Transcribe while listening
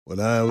When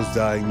I was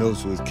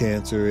diagnosed with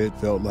cancer, it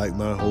felt like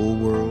my whole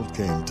world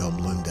came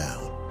tumbling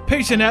down.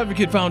 Patient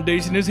Advocate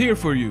Foundation is here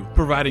for you,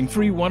 providing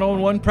free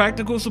one-on-one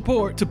practical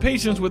support to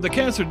patients with a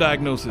cancer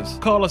diagnosis.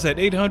 Call us at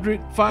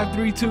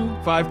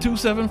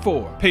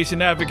 800-532-5274.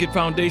 Patient Advocate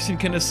Foundation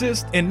can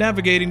assist in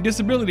navigating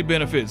disability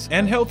benefits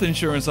and health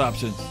insurance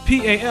options.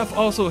 PAF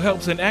also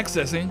helps in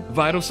accessing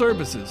vital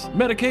services,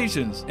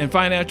 medications, and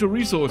financial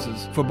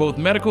resources for both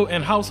medical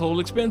and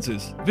household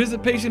expenses.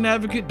 Visit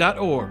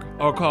patientadvocate.org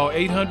or call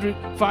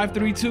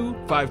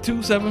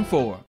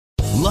 800-532-5274.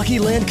 Lucky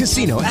Land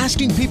Casino,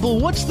 asking people,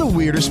 what's the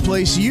weirdest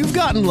place you've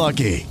gotten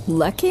lucky?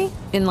 Lucky?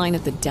 In line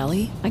at the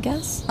deli, I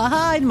guess?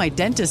 Aha, in my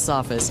dentist's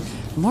office.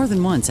 More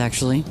than once,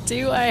 actually.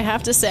 Do I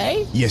have to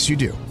say? Yes, you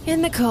do.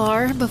 In the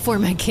car before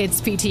my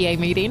kids' PTA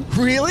meeting.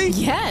 Really?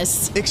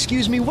 Yes.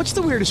 Excuse me, what's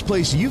the weirdest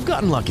place you've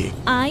gotten lucky?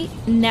 I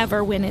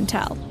never win and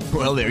tell.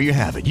 Well, there you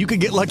have it. You can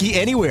get lucky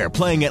anywhere,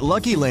 playing at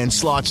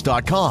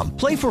LuckyLandSlots.com.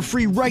 Play for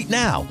free right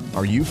now.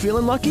 Are you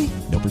feeling lucky?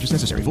 No purchase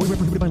necessary. Void where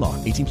prohibited by law.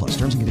 18 plus.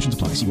 Terms and conditions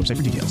apply. See website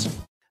for details.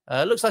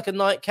 Looks like a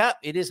nightcap.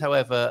 It is,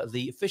 however,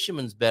 the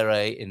fisherman's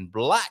beret in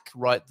black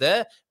right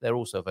there. They're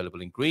also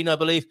available in green, I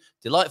believe.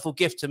 Delightful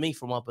gift to me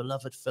from our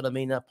beloved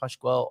Filomena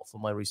Pascual for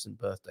my recent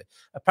birthday.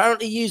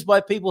 Apparently used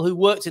by people who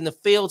worked in the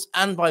fields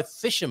and by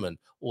fishermen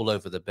all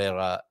over the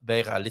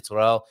Beira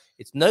Littoral.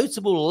 Its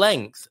notable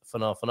length,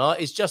 Fana,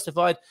 is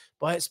justified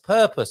by its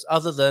purpose,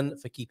 other than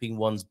for keeping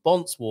one's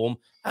bonds warm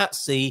at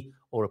sea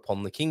or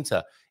upon the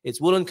Quinta.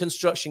 Its woolen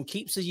construction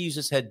keeps the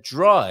user's head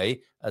dry,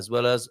 as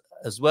well as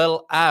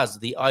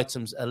the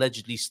items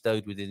allegedly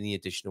stowed within the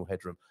additional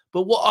headroom.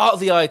 But what are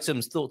the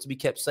items thought to be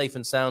kept safe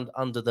and sound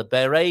under the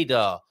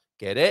Bereda?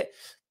 Get it?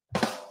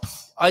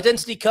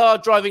 Identity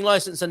card, driving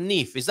license, and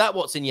NIF. Is that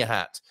what's in your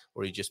hat?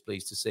 Or are you just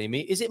pleased to see me?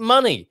 Is it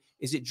money?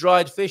 Is it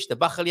dried fish, the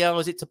bacalhau?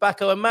 Is it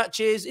tobacco and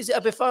matches? Is it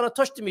a bifana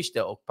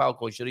toshtimishta or pau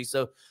con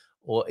chorizo?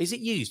 Or is it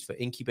used for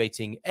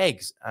incubating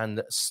eggs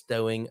and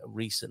stowing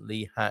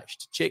recently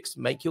hatched chicks?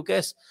 Make your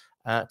guess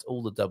at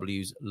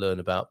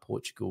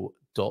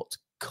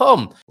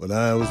alltheWsLearnaboutPortugal.com. When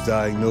I was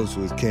diagnosed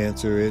with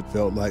cancer, it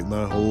felt like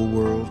my whole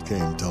world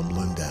came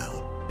tumbling down.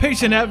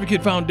 Patient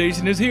Advocate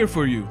Foundation is here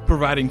for you,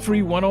 providing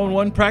free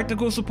one-on-one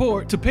practical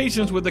support to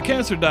patients with a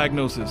cancer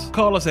diagnosis.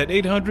 Call us at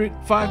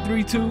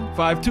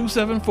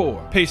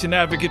 800-532-5274. Patient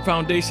Advocate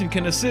Foundation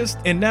can assist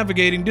in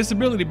navigating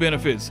disability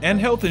benefits and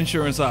health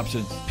insurance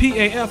options.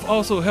 PAF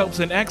also helps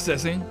in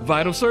accessing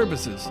vital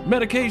services,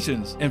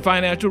 medications, and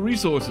financial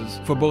resources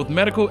for both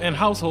medical and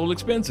household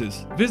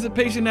expenses. Visit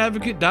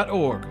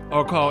patientadvocate.org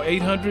or call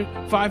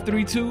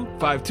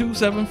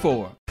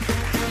 800-532-5274.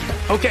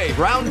 Okay,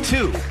 round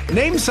two.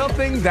 Name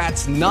something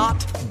that's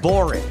not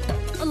boring.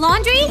 A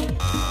laundry?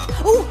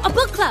 Ooh, a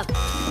book club.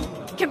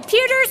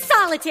 Computer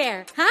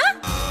solitaire, huh?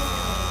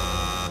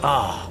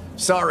 Ah,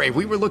 sorry,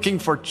 we were looking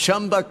for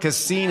Chumba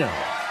Casino.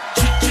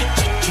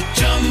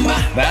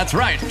 That's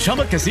right,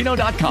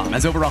 ChumbaCasino.com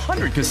has over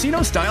 100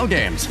 casino-style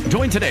games.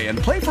 Join today and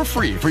play for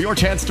free for your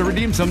chance to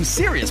redeem some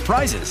serious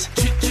prizes.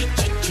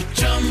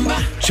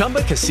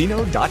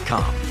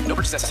 ChumbaCasino.com. No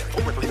purchase necessary.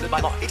 Void where prohibited by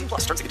law. 18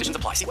 plus. Terms and conditions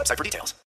apply. See website for details.